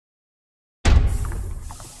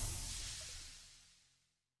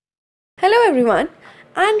Hello everyone.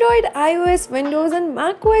 Android, iOS, Windows and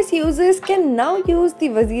macOS users can now use the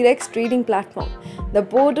Wazirx trading platform. The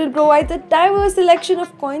portal provides a diverse selection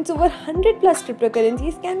of coins. Over 100 plus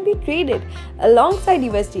cryptocurrencies can be traded alongside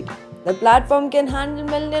USDT. The platform can handle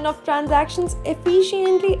millions of transactions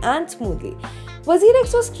efficiently and smoothly.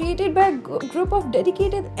 Wazirx was created by a group of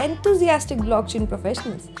dedicated, enthusiastic blockchain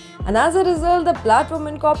professionals, and as a result, the platform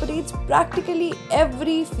incorporates practically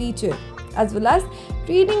every feature, as well as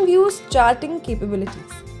trading views, charting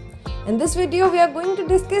capabilities. In this video, we are going to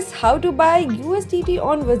discuss how to buy USDT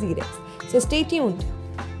on Wazirx, so stay tuned.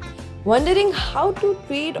 Wondering how to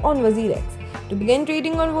trade on Wazirx? To begin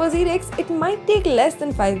trading on Wazirx, it might take less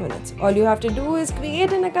than 5 minutes. All you have to do is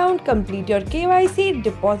create an account, complete your KYC,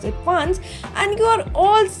 deposit funds, and you are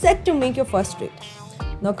all set to make your first trade.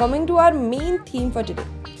 Now coming to our main theme for today.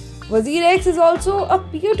 Wazirx is also a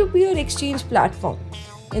peer-to-peer exchange platform.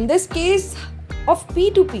 In this case of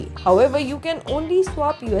P2P, however, you can only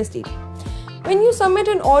swap USDT. When you submit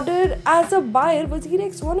an order as a buyer,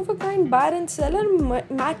 Wazirx one-of-a-kind buyer and seller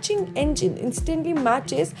matching engine instantly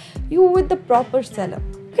matches you with the proper seller.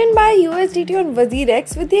 You can buy USDT on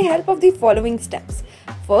Wazirx with the help of the following steps.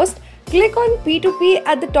 First, click on P2P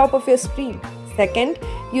at the top of your screen. Second,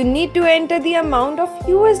 you need to enter the amount of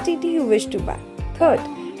USDT you wish to buy. Third,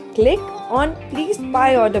 click on Please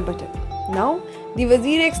Buy Order button. Now, the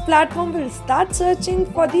Wazirx platform will start searching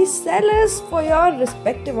for the sellers for your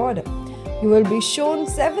respective order. You will be shown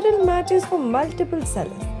several matches for multiple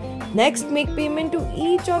sellers. Next, make payment to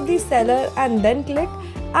each of the seller and then click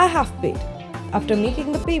I have paid. After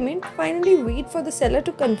making the payment, finally wait for the seller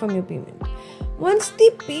to confirm your payment. Once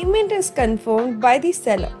the payment is confirmed by the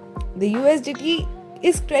seller, the USDT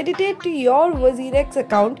is credited to your Wazirx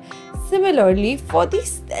account. Similarly, for the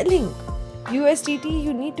selling USDT,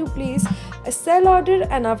 you need to place a sell order,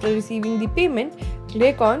 and after receiving the payment,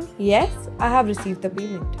 click on Yes, I have received the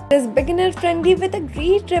payment. It is beginner friendly with a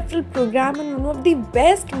great referral program and one of the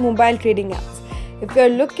best mobile trading apps. If you are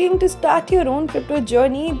looking to start your own crypto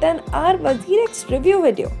journey, then our Wazirx review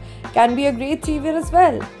video can be a great savior as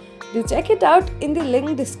well. Do check it out in the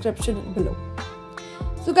link description below.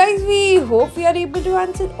 So guys, we hope we are able to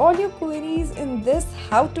answer all your queries in this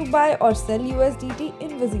how to buy or sell USDT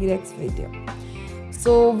in Wazirx video.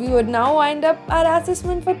 So we would now wind up our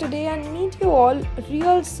assessment for today and meet you all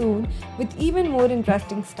real soon with even more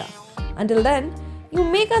interesting stuff. Until then, you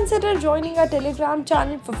may consider joining our Telegram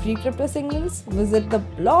channel for free crypto signals, visit the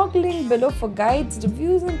blog link below for guides,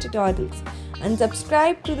 reviews and tutorials, and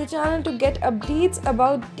subscribe to the channel to get updates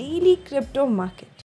about daily crypto market.